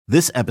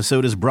This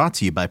episode is brought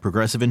to you by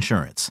Progressive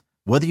Insurance.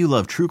 Whether you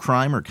love true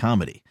crime or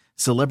comedy,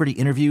 celebrity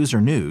interviews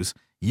or news,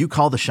 you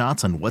call the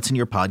shots on what's in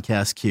your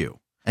podcast queue.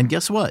 And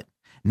guess what?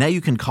 Now you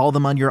can call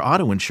them on your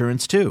auto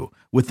insurance too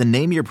with the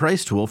Name Your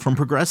Price tool from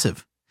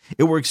Progressive.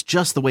 It works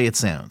just the way it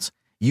sounds.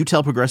 You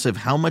tell Progressive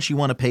how much you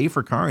want to pay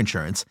for car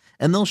insurance,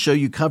 and they'll show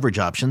you coverage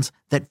options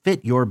that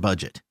fit your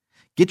budget.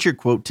 Get your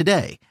quote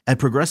today at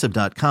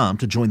Progressive.com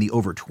to join the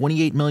over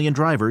 28 million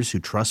drivers who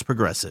trust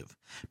Progressive.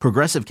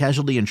 Progressive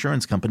Casualty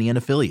Insurance Company and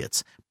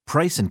Affiliates.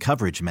 Price and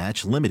coverage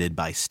match limited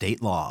by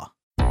state law.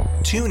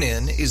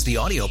 TuneIn is the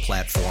audio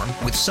platform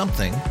with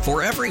something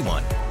for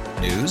everyone.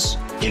 News.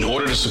 In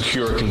order to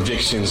secure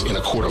convictions in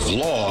a court of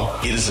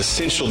law, it is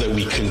essential that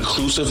we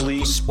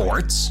conclusively.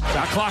 Sports.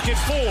 Got clock at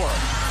 4.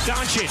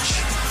 Doncic.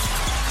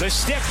 The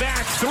step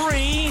back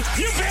 3.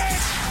 You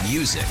bet.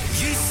 Music.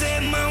 You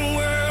set my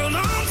world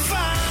on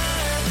fire.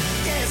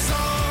 Yes,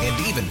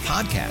 and even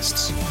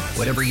podcasts.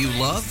 Whatever you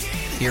love,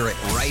 hear it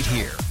right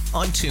here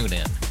on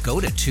TuneIn. Go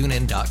to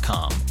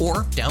TuneIn.com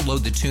or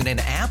download the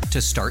TuneIn app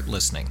to start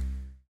listening.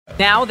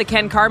 Now, the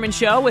Ken Carman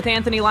Show with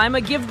Anthony Lima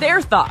give their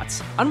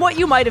thoughts on what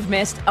you might have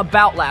missed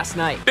about last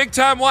night.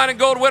 Big-time wine and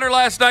gold winner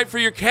last night for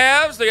your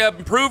Cavs. They have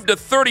improved to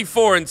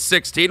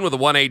 34-16 with a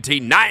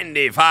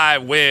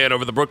 118-95 win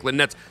over the Brooklyn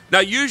Nets.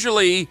 Now,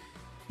 usually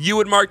you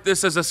would mark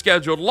this as a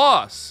scheduled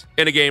loss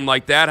in a game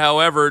like that.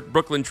 However,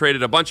 Brooklyn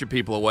traded a bunch of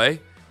people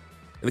away.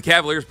 And the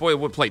Cavaliers, boy,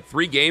 would play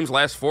 3 games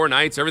last 4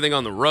 nights, everything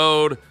on the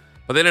road.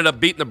 But they ended up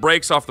beating the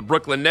brakes off the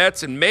Brooklyn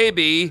Nets and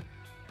maybe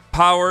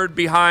powered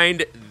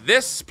behind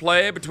this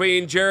play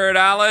between Jarrett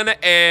Allen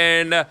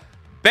and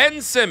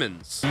Ben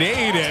Simmons.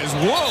 Nate is,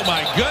 whoa,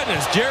 my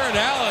goodness, Jarrett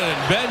Allen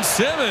and Ben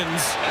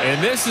Simmons.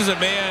 And this is a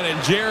man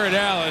in Jarrett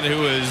Allen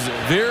who is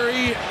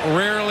very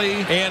rarely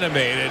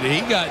animated.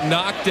 He got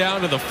knocked down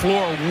to the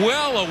floor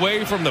well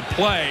away from the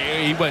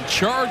play. He went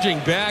charging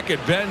back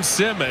at Ben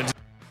Simmons.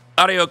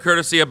 Audio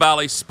courtesy of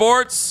Bally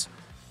Sports.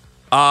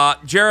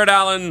 Jarrett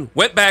Allen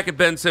went back at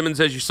Ben Simmons,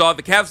 as you saw.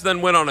 The Cavs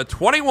then went on a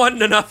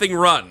 21-0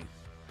 run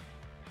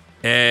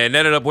and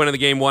ended up winning the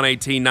game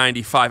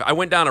 118-95. I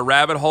went down a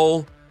rabbit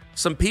hole.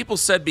 Some people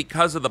said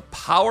because of the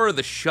power of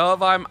the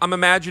shove, I'm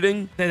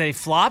imagining. That they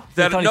flopped?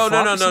 No. That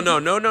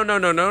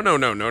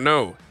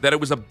it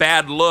was a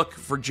bad look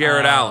for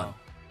Jarrett Allen.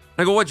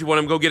 I go, what, you want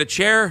him to go get a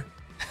chair?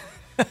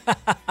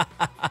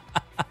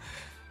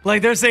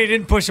 Like they're saying he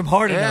didn't push him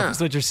hard enough,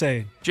 is what you're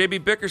saying. J.B.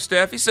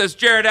 Bickerstaff, he says,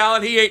 Jarrett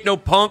Allen, he ain't no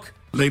punk.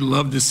 They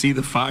love to see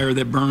the fire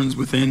that burns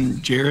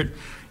within Jarrett,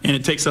 and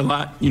it takes a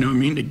lot,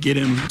 to get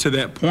him to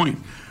that point.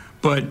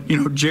 But,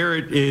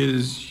 Jarrett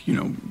is,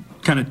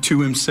 kind of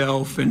to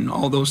himself and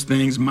all those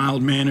things,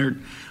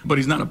 mild-mannered, but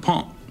he's not a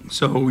punk.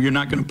 So you're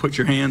not going to put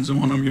your hands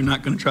on him. You're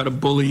not going to try to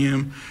bully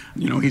him.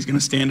 He's going to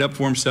stand up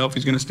for himself.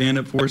 He's going to stand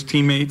up for his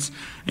teammates.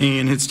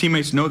 And his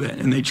teammates know that,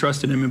 and they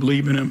trusted him and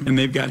believe in him, and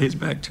they've got his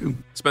back too.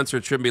 Spencer,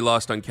 it shouldn't be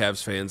lost on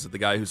Cavs fans that the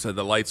guy who said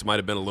the lights might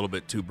have been a little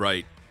bit too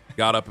bright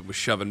got up and was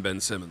shoving Ben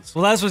Simmons.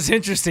 Well, that's what's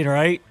interesting,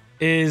 right?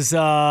 Is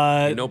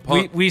no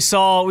punk. we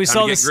saw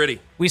this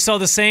gritty. We saw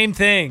the same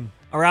thing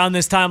around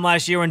this time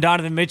last year when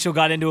Donovan Mitchell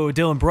got into it with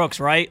Dylan Brooks,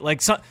 right?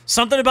 Like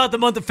something about the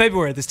month of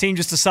February, this team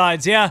just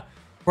decides,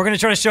 we're going to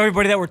try to show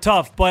everybody that we're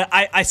tough. But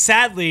I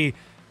sadly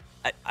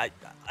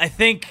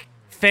think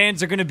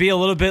fans are going to be a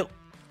little bit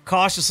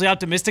cautiously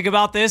optimistic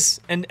about this,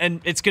 and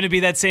it's going to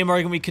be that same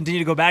argument we continue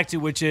to go back to,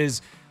 which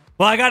is,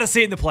 well, I got to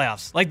see it in the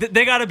playoffs. Like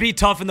they got to be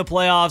tough in the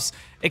playoffs.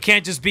 It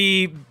can't just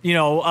be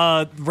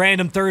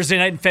random Thursday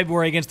night in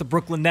February against the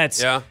Brooklyn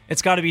Nets. Yeah.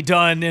 It's got to be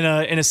done in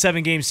a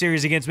 7-game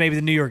series against maybe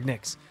the New York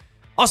Knicks.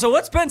 Also,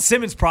 what's Ben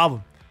Simmons'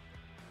 problem?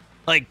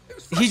 Like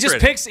he just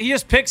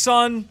picks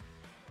on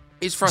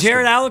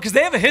Jarrett Allen because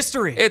they have a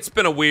history. It's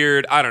been a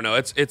weird, I don't know.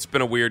 It's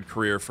been a weird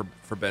career for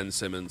Ben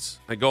Simmons.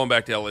 Like going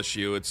back to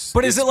LSU, is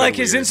it like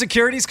his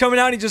insecurities coming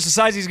out? And he just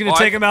decides he's going to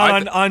take him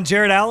out on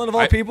Jarrett Allen of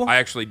all people. I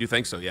actually do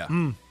think so. Yeah,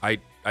 I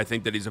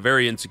think that he's a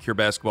very insecure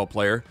basketball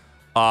player.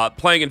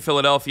 Playing in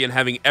Philadelphia and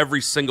having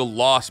every single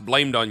loss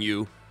blamed on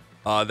you,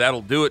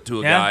 that'll do it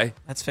to a guy.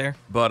 That's fair.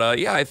 But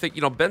I think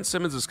Ben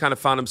Simmons has kind of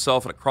found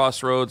himself at a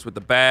crossroads with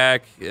the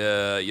back.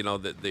 The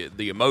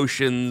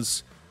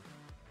emotions.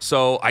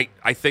 So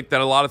I think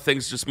that a lot of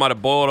things just might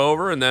have boiled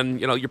over, and then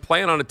you're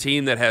playing on a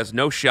team that has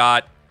no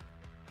shot.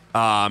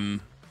 A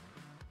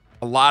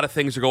lot of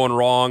things are going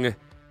wrong,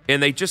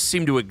 and they just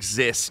seem to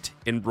exist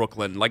in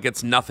Brooklyn. Like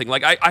it's nothing.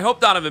 Like I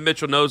hope Donovan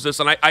Mitchell knows this,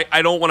 and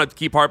I don't want to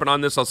keep harping on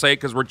this. I'll say it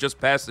because we're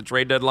just past the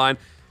trade deadline,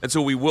 and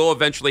so we will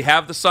eventually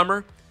have the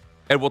summer,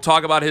 and we'll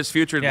talk about his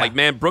future. Yeah. Like,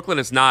 man, Brooklyn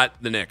is not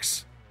the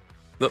Knicks.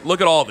 Look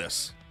at all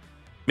this.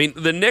 I mean,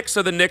 the Knicks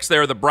are the Knicks. They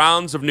are the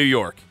Browns of New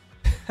York.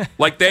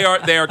 Like they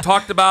are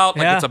talked about.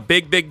 Like it's a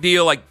big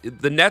deal. Like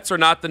the Nets are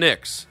not the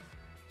Knicks.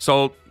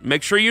 So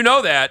make sure you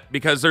know that,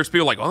 because there's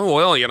people like, oh,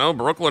 well,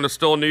 Brooklyn is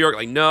still in New York.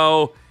 Like,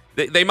 no,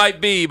 they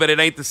might be, but it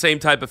ain't the same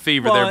type of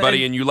fever there,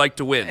 buddy, and you like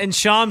to win. And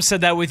Sham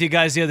said that with you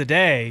guys the other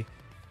day.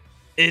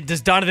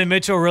 Does Donovan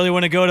Mitchell really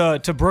want to go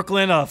to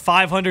Brooklyn, a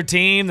 500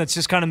 team that's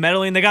just kind of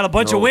meddling? They got a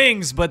bunch of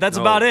wings, but that's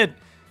about it.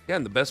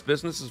 Again, the best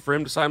business is for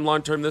him to sign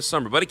long-term this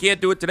summer. But he can't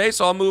do it today,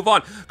 so I'll move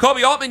on.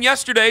 Kobe Altman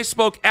yesterday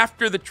spoke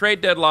after the trade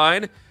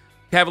deadline.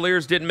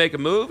 Cavaliers didn't make a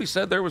move. He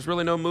said there was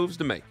really no moves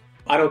to make.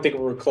 I don't think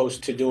we're close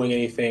to doing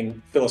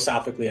anything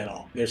philosophically at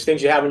all. There's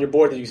things you have on your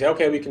board that you say,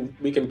 okay,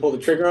 we can pull the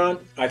trigger on.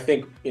 I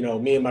think,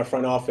 me and my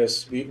front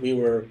office, we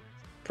were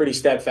pretty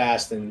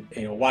steadfast and,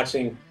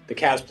 watching the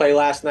Cavs play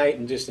last night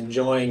and just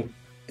enjoying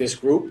this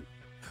group.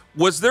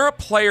 Was there a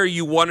player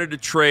you wanted to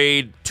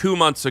trade 2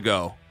 months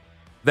ago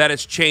that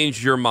has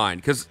changed your mind?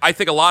 Because I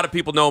think a lot of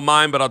people know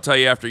mine, but I'll tell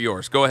you after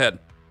yours. Go ahead.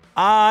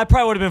 I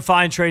probably would have been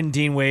fine trading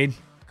Dean Wade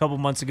a couple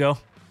months ago.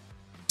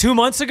 2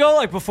 months ago,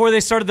 like before they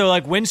started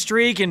their win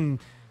streak and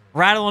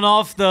rattling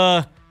off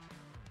the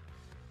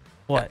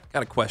what?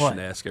 Got a question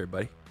to ask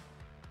everybody.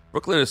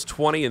 Brooklyn is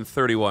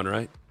 20-31,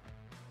 right?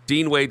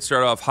 Dean Wade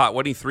started off hot.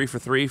 What, he 3 for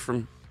 3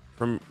 from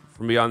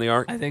beyond the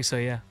arc? I think so,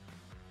 yeah.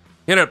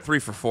 He ended up 3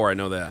 for 4. I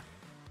know that.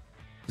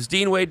 Does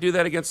Dean Wade do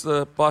that against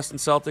the Boston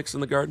Celtics in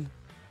the Garden?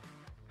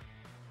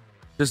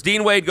 Does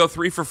Dean Wade go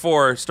 3 for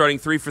 4, starting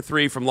 3 for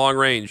 3 from long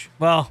range?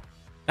 Well,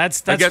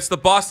 that's against the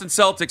Boston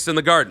Celtics in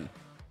the Garden.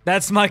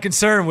 That's my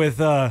concern with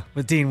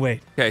Dean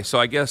Wade. Okay, so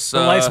I guess the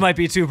lights might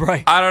be too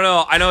bright. I don't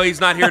know. I know he's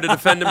not here to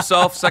defend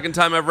himself. Second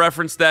time I've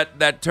referenced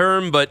that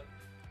term, but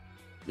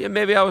yeah,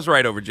 maybe I was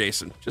right over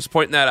Jason. Just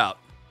pointing that out.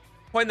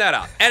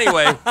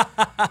 Anyway.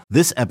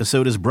 This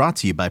episode is brought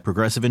to you by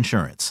Progressive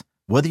Insurance.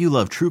 Whether you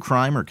love true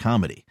crime or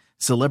comedy,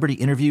 celebrity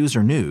interviews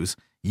or news,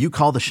 you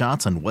call the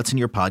shots on what's in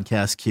your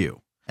podcast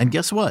queue. And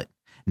guess what?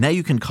 Now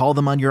you can call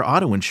them on your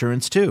auto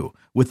insurance too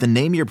with the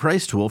Name Your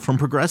Price tool from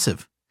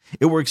Progressive.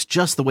 It works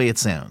just the way it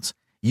sounds.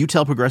 You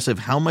tell Progressive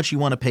how much you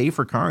want to pay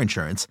for car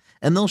insurance,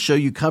 and they'll show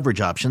you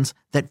coverage options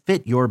that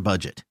fit your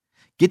budget.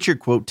 Get your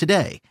quote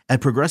today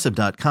at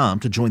Progressive.com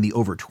to join the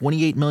over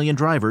 28 million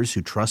drivers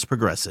who trust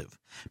Progressive.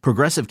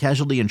 Progressive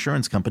Casualty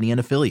Insurance Company and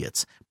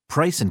Affiliates.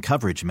 Price and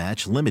coverage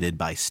match limited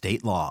by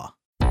state law.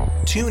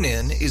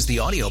 TuneIn is the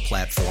audio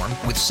platform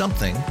with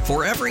something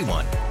for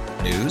everyone.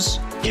 News.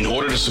 In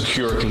order to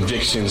secure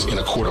convictions in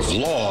a court of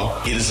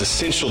law, it is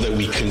essential that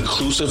we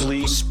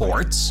conclusively.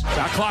 Sports.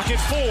 Shot clock at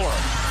 4.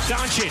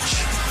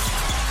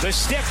 Doncic. The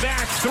step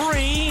back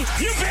 3.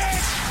 You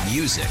bet.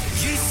 Music.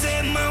 You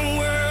set my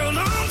world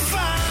on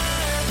fire.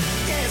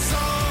 Yes,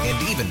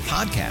 and even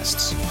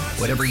podcasts.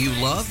 Whatever you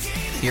love,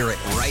 hear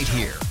it right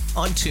here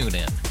on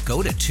TuneIn.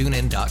 Go to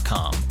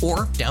TuneIn.com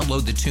or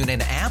download the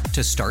TuneIn app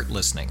to start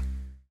listening.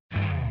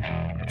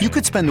 You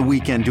could spend the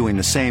weekend doing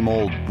the same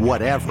old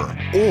whatever,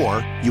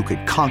 or you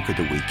could conquer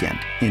the weekend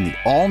in the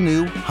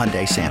all-new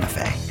Hyundai Santa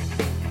Fe.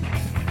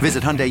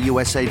 Visit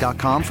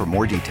HyundaiUSA.com for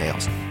more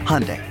details.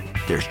 Hyundai,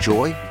 there's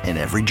joy in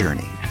every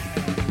journey.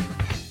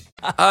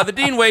 The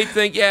Dean Wade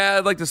thing, yeah,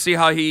 I'd like to see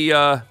how he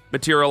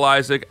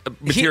materializes.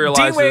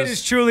 Dean Wade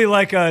is truly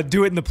like a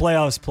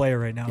do-it-in-the-playoffs player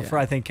right now for,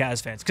 I think,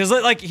 Cavs fans. Because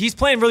he's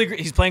playing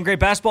he's playing great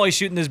basketball. He's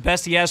shooting his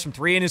best he has from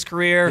 3 in his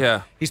career.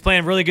 Yeah. He's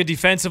playing really good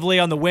defensively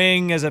on the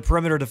wing as a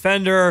perimeter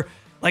defender.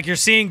 You're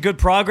seeing good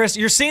progress.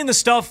 You're seeing the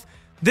stuff.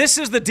 This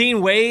is the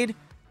Dean Wade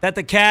that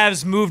the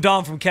Cavs moved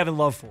on from Kevin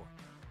Love for,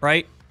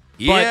 right?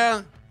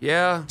 Yeah,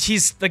 but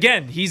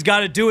he's got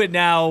to do it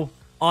now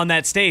on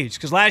that stage,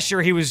 because last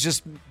year he was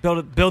just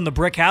building the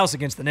brick house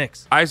against the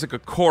Knicks. Isaac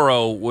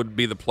Okoro would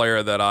be the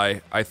player that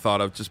I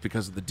thought of just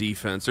because of the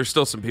defense. There's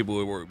still some people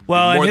who were more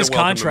and than his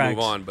welcome contract, to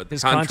move on, but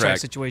his contract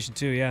situation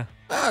too, yeah.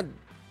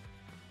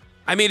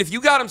 I mean, if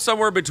you got him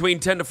somewhere between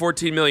 $10 to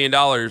 $14 million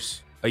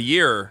a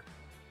year,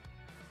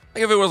 I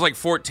think if it was like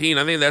 14,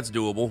 I think that's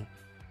doable.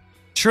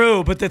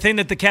 True, but the thing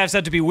that the Cavs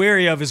have to be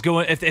wary of is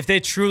if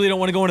they truly don't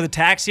want to go into the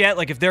tax yet,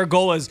 if their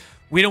goal is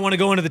we don't want to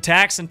go into the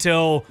tax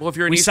until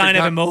we sign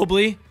Evan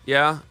Mobley.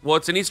 Yeah, well,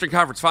 it's an Eastern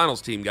Conference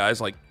Finals team, guys.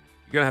 You're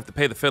going to have to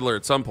pay the fiddler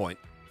at some point.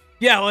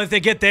 Yeah, well, if they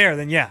get there,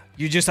 then yeah.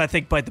 You just, I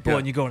think, bite the bullet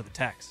and you go into the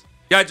tax.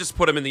 Yeah, I just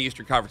put him in the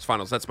Eastern Conference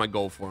Finals. That's my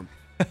goal for him.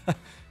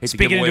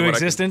 Speaking into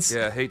existence?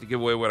 Hate to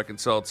give away what I can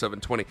sell at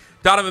 720.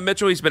 Donovan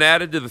Mitchell, he's been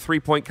added to the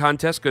three-point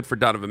contest. Good for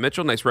Donovan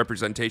Mitchell. Nice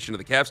representation of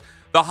the Cavs.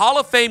 The Hall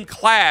of Fame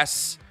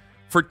class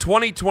for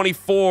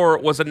 2024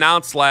 was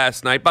announced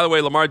last night. By the way,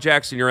 Lamar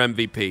Jackson, your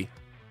MVP.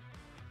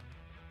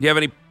 Do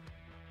you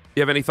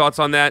have any thoughts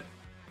on that?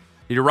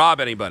 Did you rob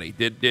anybody?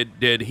 Did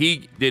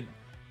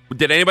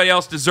anybody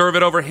else deserve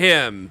it over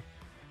him?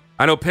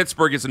 I know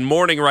Pittsburgh is in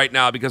mourning right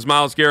now because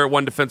Myles Garrett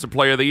won Defensive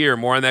Player of the Year.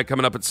 More on that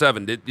coming up at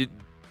 7.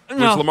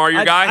 Was Lamar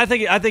your guy? I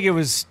think it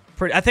was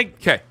pretty. I think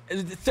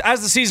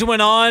as the season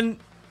went on,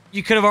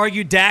 you could have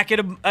argued Dak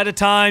at a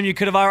time. You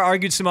could have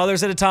argued some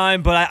others at a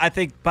time. But I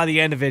think by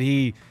the end of it,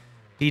 he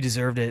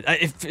deserved it.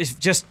 If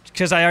just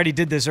because I already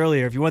did this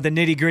earlier. If you want the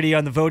nitty gritty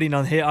on the voting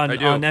on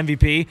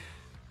MVP,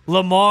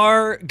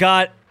 Lamar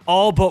got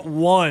all but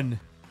one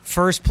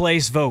first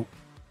place vote.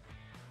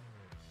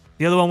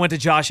 The other one went to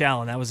Josh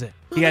Allen. That was it.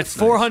 He had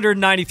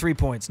 493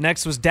 points.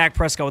 Next was Dak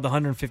Prescott with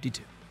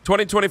 152.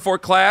 2024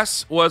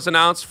 class was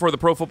announced for the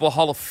Pro Football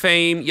Hall of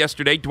Fame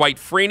yesterday. Dwight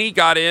Freeney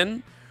got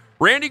in.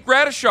 Randy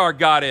Gradishar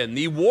got in,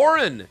 the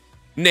Warren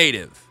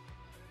native.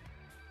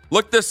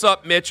 Look this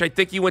up, Mitch. I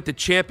think he went to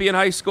Champion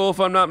High School, if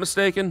I'm not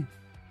mistaken.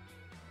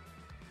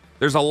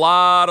 There's a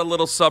lot of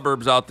little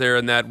suburbs out there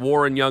in that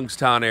Warren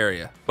Youngstown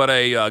area. But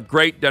a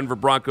great Denver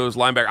Broncos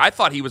linebacker. I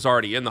thought he was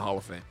already in the Hall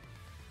of Fame.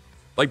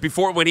 Like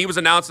before, when he was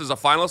announced as a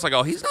finalist, I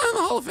go, he's not in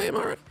the Hall of Fame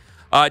already.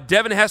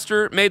 Devin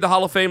Hester made the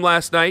Hall of Fame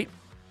last night.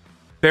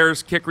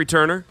 Bears kick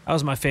returner. That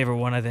was my favorite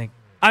one, I think.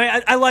 I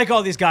mean, I like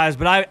all these guys,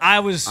 but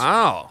I was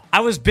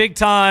big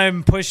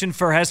time pushing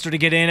for Hester to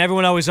get in.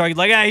 Everyone always argued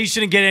like, he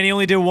shouldn't get in. He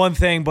only did one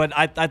thing, but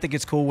I think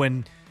it's cool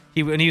when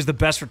he's the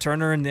best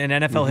returner in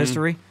NFL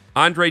history.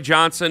 Andre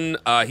Johnson,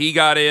 he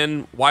got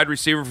in, wide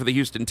receiver for the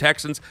Houston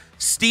Texans.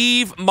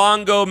 Steve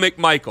Mongo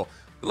McMichael.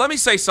 Let me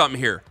say something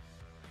here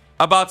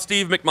about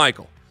Steve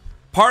McMichael.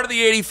 Part of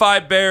the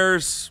 85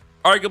 Bears,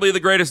 arguably the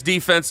greatest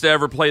defense to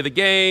ever play the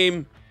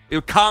game. It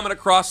was common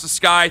across the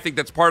sky. I think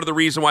that's part of the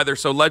reason why they're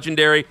so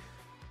legendary.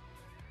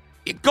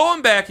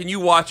 Going back and you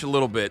watch a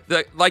little bit,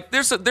 like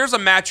there's a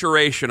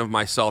maturation of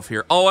myself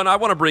here. Oh, and I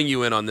want to bring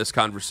you in on this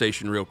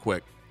conversation real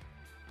quick.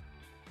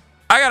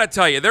 I got to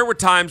tell you, there were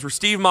times where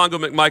Steve Mongo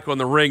McMichael in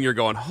the ring, you're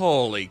going,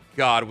 holy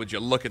God, would you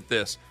look at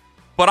this.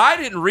 But I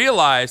didn't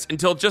realize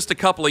until just a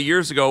couple of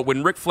years ago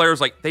when Ric Flair was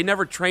like, they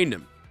never trained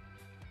him.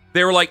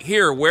 They were like,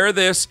 here, wear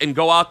this and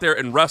go out there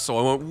and wrestle.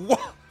 I went,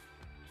 what?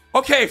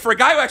 Okay, for a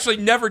guy who actually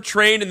never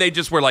trained and they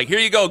just were like, here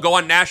you go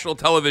on national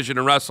television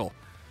and wrestle.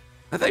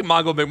 I think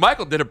Mongo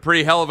McMichael did a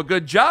pretty hell of a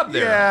good job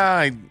there.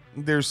 Yeah,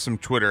 there's some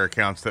Twitter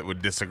accounts that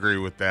would disagree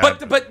with that.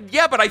 But I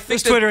think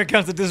there's Twitter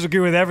accounts that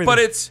disagree with everything.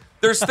 But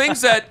there's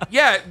things that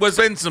it was.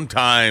 Spend some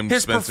time.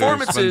 His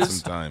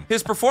performances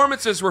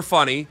were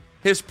funny.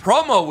 His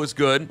promo was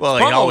good. Well,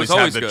 he always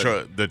had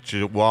the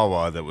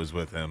Chihuahua that was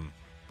with him,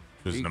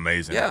 which was an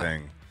amazing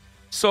thing.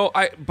 So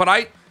I didn't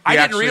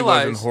realize he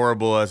wasn't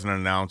horrible as an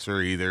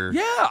announcer either.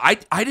 Yeah,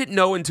 I didn't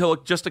know until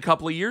just a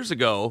couple of years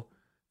ago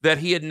that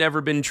he had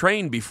never been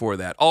trained before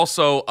that.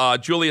 Also,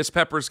 Julius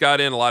Peppers got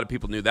in. A lot of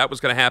people knew that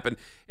was going to happen.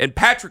 And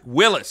Patrick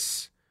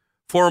Willis,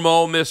 former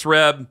Ole Miss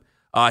Reb,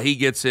 he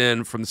gets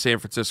in from the San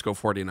Francisco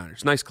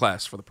 49ers. Nice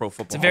class for the Pro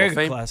Football Hall of Fame. It's a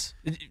very good class.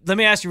 Let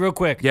me ask you real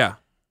quick. Yeah.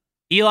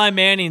 Eli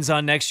Manning's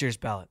on next year's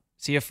ballot.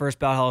 Is he a first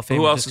ballot Hall of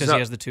Fame just because he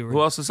has the 2 rings?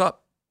 Who else is up?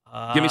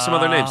 Give me some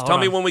other names. Tell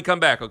me when we come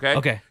back, okay?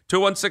 Okay.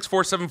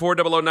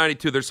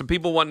 216-474-0092. There's some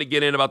people wanting to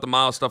get in about the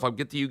Miles stuff. I'll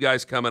get to you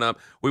guys coming up.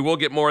 We will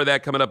get more of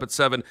that coming up at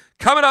 7.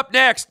 Coming up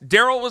next,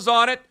 Daryl was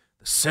on it.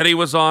 The city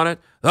was on it.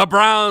 The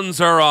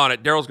Browns are on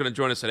it. Daryl's going to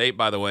join us at 8,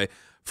 by the way.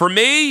 For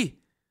me,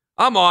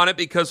 I'm on it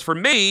because for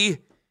me,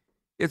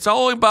 it's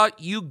all about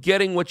you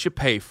getting what you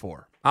pay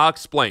for. I'll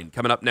explain.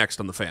 Coming up next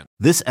on The Fan.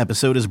 This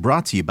episode is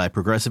brought to you by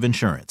Progressive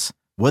Insurance.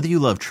 Whether you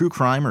love true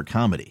crime or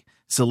comedy,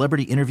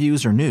 celebrity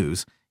interviews or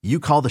news, you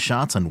call the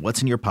shots on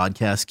what's in your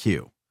podcast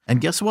queue.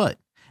 And guess what?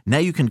 Now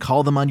you can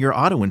call them on your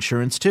auto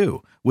insurance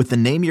too with the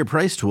Name Your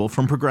Price tool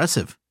from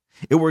Progressive.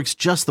 It works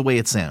just the way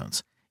it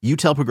sounds. You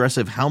tell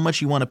Progressive how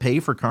much you want to pay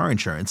for car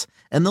insurance,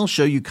 and they'll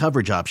show you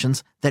coverage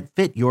options that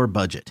fit your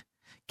budget.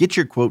 Get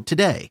your quote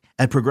today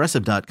at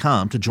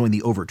Progressive.com to join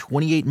the over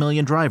 28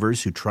 million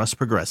drivers who trust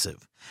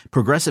Progressive.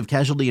 Progressive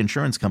Casualty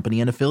Insurance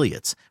Company and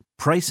Affiliates.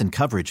 Price and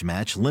coverage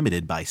match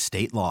limited by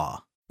state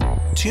law.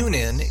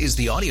 TuneIn is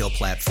the audio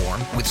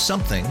platform with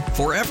something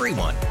for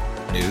everyone.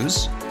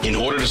 News. In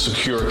order to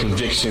secure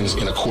convictions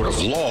in a court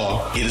of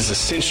law, it is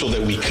essential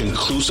that we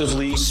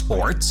conclusively.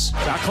 Sports.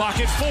 Got clock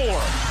at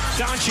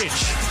 4.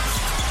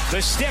 Doncic. The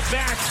step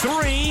back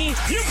 3.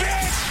 You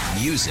bet.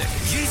 Music.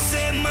 You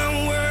set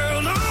my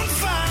world on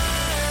fire.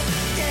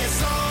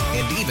 Yes,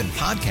 and even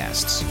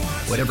podcasts.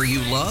 Whatever you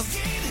love,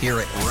 hear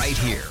it right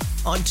here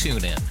on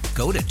TuneIn.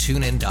 Go to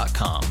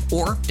TuneIn.com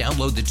or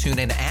download the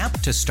TuneIn app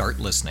to start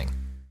listening.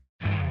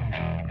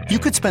 You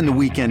could spend the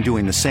weekend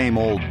doing the same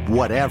old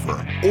whatever,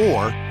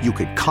 or you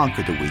could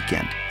conquer the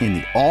weekend in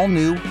the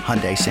all-new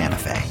Hyundai Santa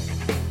Fe.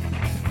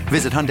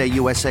 Visit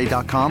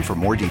HyundaiUSA.com for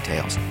more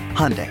details.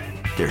 Hyundai,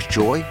 there's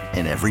joy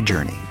in every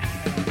journey.